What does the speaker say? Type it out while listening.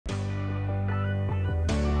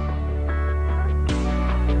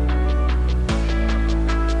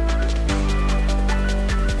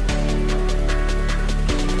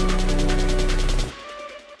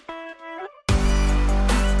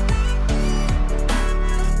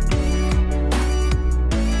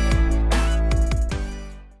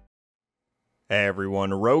Hey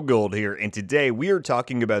everyone, RogueGold here, and today we are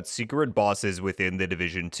talking about secret bosses within the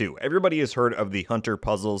Division 2. Everybody has heard of the Hunter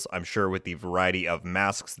puzzles, I'm sure, with the variety of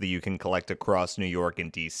masks that you can collect across New York and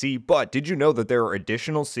DC, but did you know that there are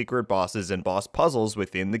additional secret bosses and boss puzzles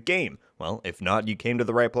within the game? Well, if not, you came to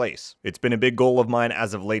the right place. It's been a big goal of mine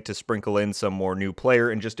as of late to sprinkle in some more new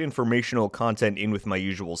player and just informational content in with my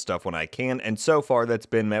usual stuff when I can, and so far that's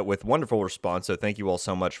been met with wonderful response, so thank you all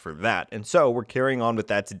so much for that. And so we're carrying on with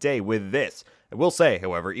that today with this. I will say,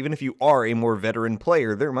 however, even if you are a more veteran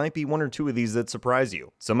player, there might be one or two of these that surprise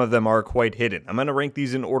you. Some of them are quite hidden. I'm going to rank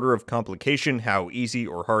these in order of complication, how easy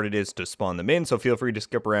or hard it is to spawn them in, so feel free to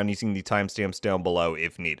skip around using the timestamps down below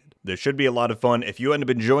if needed. This should be a lot of fun. If you end up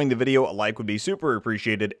enjoying the video, a like would be super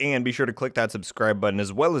appreciated, and be sure to click that subscribe button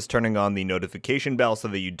as well as turning on the notification bell so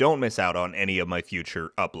that you don't miss out on any of my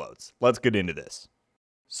future uploads. Let's get into this.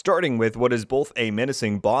 Starting with what is both a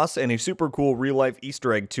menacing boss and a super cool real-life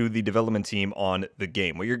Easter egg to the development team on the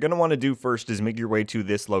game. What you're going to want to do first is make your way to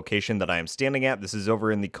this location that I am standing at. This is over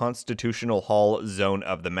in the Constitutional Hall zone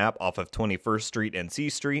of the map off of 21st Street and C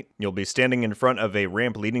Street. You'll be standing in front of a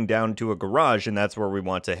ramp leading down to a garage, and that's where we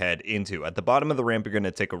want to head into. At the bottom of the ramp, you're going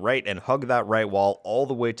to take a right and hug that right wall all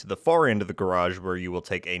the way to the far end of the garage, where you will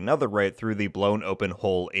take another right through the blown open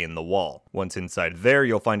hole in the wall. Once inside there,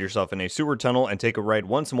 you'll find yourself in a sewer tunnel and take a right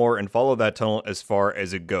once more and follow that tunnel as far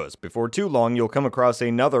as it goes. Before too long, you'll come across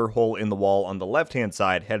another hole in the wall on the left-hand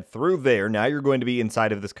side. Head through there. Now you're going to be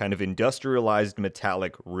inside of this kind of industrialized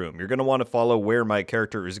metallic room. You're going to want to follow where my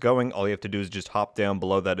character is going. All you have to do is just hop down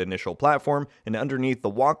below that initial platform, and underneath the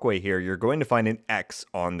walkway here, you're going to find an X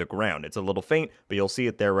on the ground. It's a little faint, but you'll see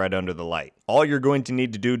it there right under the light. All you're going to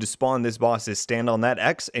need to do to spawn this boss is stand on that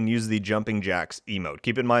X and use the Jumping Jacks emote.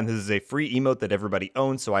 Keep in mind this is a free emote that everybody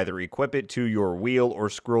owns, so either equip it to your wheel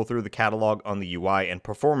or scroll through the catalog on the UI and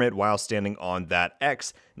perform it while standing on that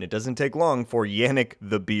X. And it doesn't take long for Yannick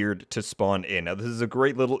the Beard to spawn in. Now this is a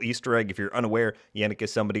great little Easter egg. If you're unaware, Yannick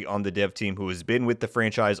is somebody on the dev team who has been with the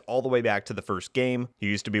franchise all the way back to the first game. He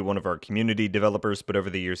used to be one of our community developers, but over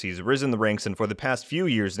the years he's risen the ranks, and for the past few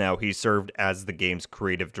years now he's served as the game's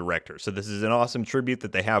creative director. So this is an awesome tribute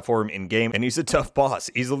that they have for him in game, and he's a tough boss,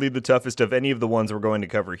 easily the toughest of any of the ones we're going to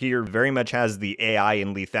cover here. Very much has the AI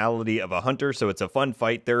and lethality of a hunter, so it's a fun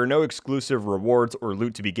fight. There are no exclusive rewards or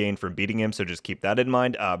loot to be gained from beating him, so just keep that in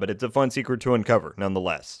mind, but it's a fun secret to uncover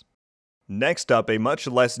nonetheless. Next up, a much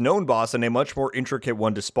less known boss and a much more intricate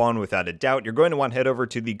one to spawn without a doubt. You're going to want to head over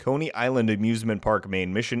to the Coney Island Amusement Park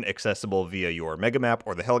main mission, accessible via your Mega Map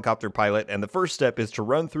or the helicopter pilot, and the first step is to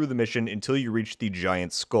run through the mission until you reach the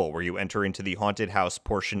giant skull, where you enter into the haunted house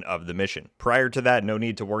portion of the mission. Prior to that, no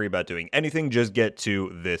need to worry about doing anything, just get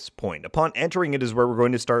to this point. Upon entering it is where we're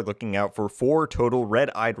going to start looking out for 4 total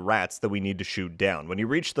red-eyed rats that we need to shoot down. When you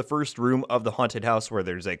reach the first room of the haunted house where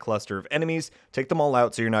there's a cluster of enemies, take them all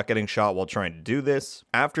out so you're not getting shot while trying to do this.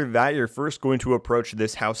 After that, you're first going to approach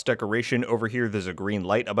this house decoration. Over here there's a green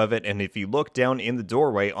light above it, and if you look down in the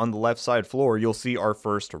doorway on the left side floor, you'll see our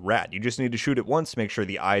first rat. You just need to shoot it once, make sure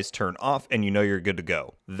the eyes turn off, and you know you're good to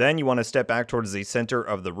go. Then you want to step back towards the center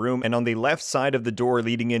of the room, and on the left side of the door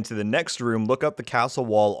leading into the next room, look up the castle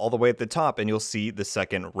wall all the way at the top and you'll see the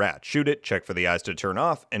second rat. Shoot it, check for the eyes to turn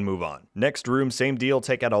off, and move on. Next room, same deal,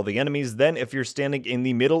 take out all the enemies. Then if you're standing in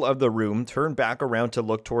the middle of the room, turn back around to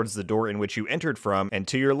look towards the door in which you entered from, and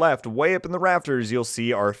to your left, way up in the rafters, you'll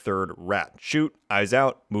see our third rat. Shoot, eyes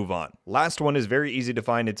out, move on. Last one is very easy to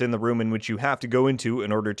find. It's in the room in which you have to go into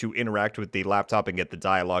in order to interact with the laptop and get the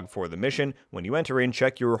dialogue for the mission. When you enter in,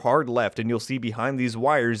 check your hard left, and you'll see behind these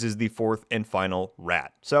wires is the 4th and final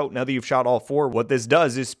rat. So now that you've shot all 4, what this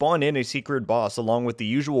does is spawn in a secret boss along with the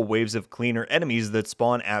usual waves of cleaner enemies that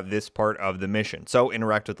spawn at this part of the mission. So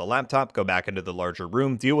interact with the laptop, go back into the larger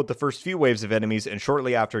room, deal with the first few waves of enemies, and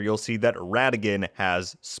shortly after you'll see that Rattigan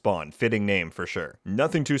has spawned. Fitting name for sure.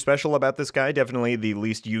 Nothing too special about this guy, definitely the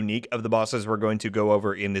least unique of the bosses we're going to go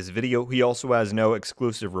over in this video. He also has no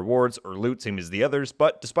exclusive rewards or loot, same as the others,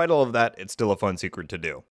 but despite all of that, it's still a fun secret to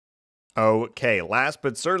do. Okay, last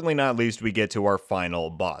but certainly not least, we get to our final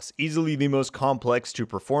boss. Easily the most complex to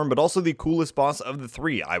perform, but also the coolest boss of the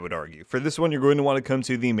 3, I would argue. For this one, you're going to want to come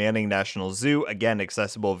to the Manning National Zoo, again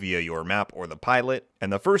accessible via your map or the pilot.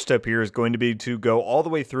 And the first step here is going to be to go all the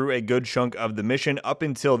way through a good chunk of the mission up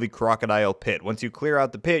until the crocodile pit. Once you clear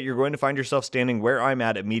out the pit, you're going to find yourself standing where I'm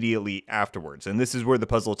at immediately afterwards, and this is where the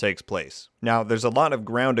puzzle takes place. Now, there's a lot of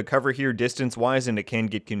ground to cover here distance-wise, and it can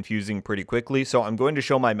get confusing pretty quickly, so I'm going to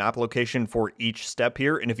show my map location location for each step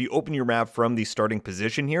here, and if you open your map from the starting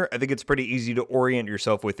position here, I think it's pretty easy to orient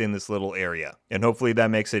yourself within this little area, and hopefully that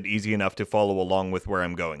makes it easy enough to follow along with where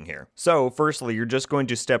I'm going here. So firstly, you're just going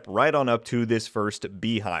to step right on up to this first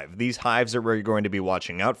beehive. These hives are where you're going to be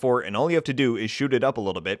watching out for, and all you have to do is shoot it up a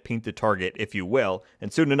little bit, paint the target if you will,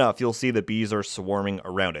 and soon enough you'll see the bees are swarming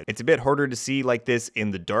around it. It's a bit harder to see like this in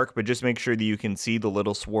the dark, but just make sure that you can see the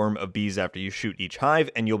little swarm of bees after you shoot each hive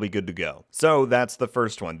and you'll be good to go. So that's the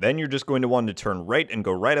first one. Then you're just going to want to turn right and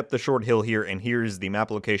go right up the short hill here, and here's the map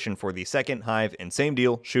location for the second hive, and same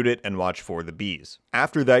deal, shoot it and watch for the bees.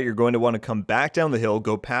 After that, you're going to want to come back down the hill,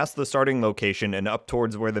 go past the starting location and up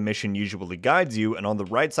towards where the mission usually guides you, and on the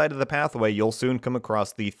right side of the pathway you'll soon come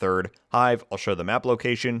across the third hive. I'll show the map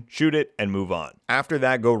location, shoot it, and move on. After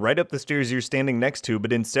that, go right up the stairs you're standing next to,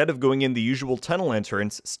 but instead of going in the usual tunnel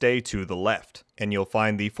entrance, stay to the left, and you'll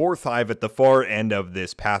find the fourth hive at the far end of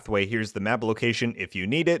this pathway. Here's the map location. If you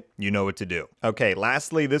need it, you know what to do. Okay,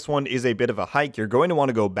 lastly, this one is a bit of a hike. You're going to want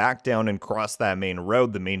to go back down and cross that main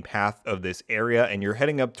road, the main path of this area, and you're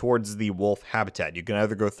heading up towards the wolf habitat. You can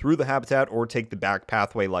either go through the habitat or take the back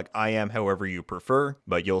pathway like I am, however you prefer,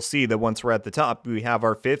 but you'll see that once we're at the top, we have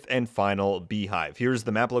our fifth and final beehive. Here's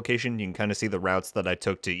the map location. You can kind of see the routes that I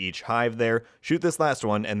took to each hive there. Shoot this last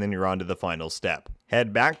one, and then you're on to the final step.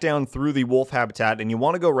 Head back down through the wolf habitat, and you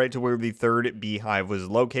want to go right to where the third beehive was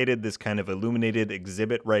located, this kind of illuminated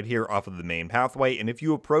exhibit right here off of the main pathway, and if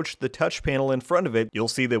you approach the touch panel in front of it, you'll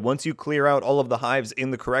see that once you clear out all of the hives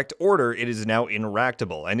in the correct order, it is now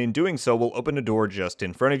interactable, and in doing so, we'll open a door just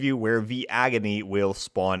in front of you where the Agony will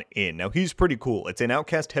spawn in. Now, he's pretty cool. It's an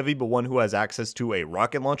outcast heavy, but one who has access to a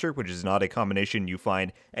rocket launcher, which is not a combination you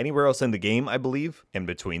find anywhere else in the game, I believe. And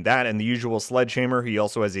between that and the usual sledgehammer, he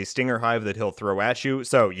also has a stinger hive that he'll throw at you,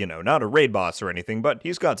 so, you know, not a raid boss or anything, but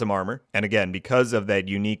he's got some armor. And again, because of that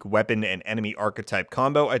unique weapon and enemy archetype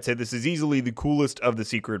combo, I'd say this is easily the coolest of the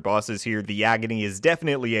secret bosses here. The Agony is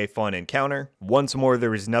definitely a fun encounter. Once more,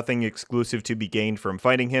 there is nothing exclusive to be gained from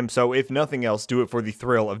fighting him, so if nothing else, do it for the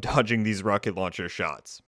thrill of dodging these rocket launcher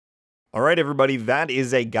shots. Alright everybody, that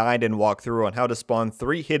is a guide and walkthrough on how to spawn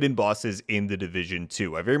 3 hidden bosses in The Division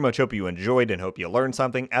 2. I very much hope you enjoyed and hope you learned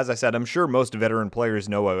something. As I said, I'm sure most veteran players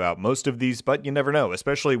know about most of these, but you never know,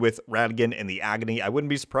 especially with Rattigan and the Agony. I wouldn't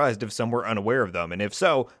be surprised if some were unaware of them, and if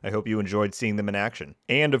so, I hope you enjoyed seeing them in action.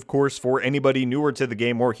 And of course, for anybody newer to the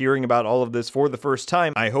game or hearing about all of this for the first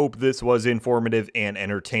time, I hope this was informative and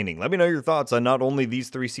entertaining. Let me know your thoughts on not only these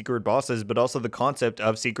 3 secret bosses, but also the concept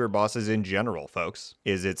of secret bosses in general, folks.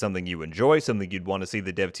 Is it something you enjoy, something you'd want to see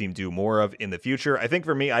the dev team do more of in the future? I think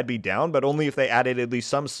for me, I'd be down, but only if they added at least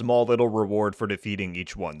some small little reward for defeating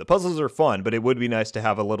each one. The puzzles are fun, but it would be nice to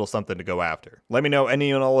have a little something to go after. Let me know any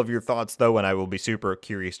and all of your thoughts though, and I will be super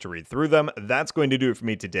curious to read through them. That's going to do it for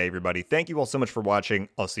me today, everybody. Thank you all so much for watching.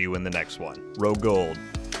 I'll see you in the next one.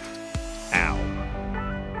 RogueGold.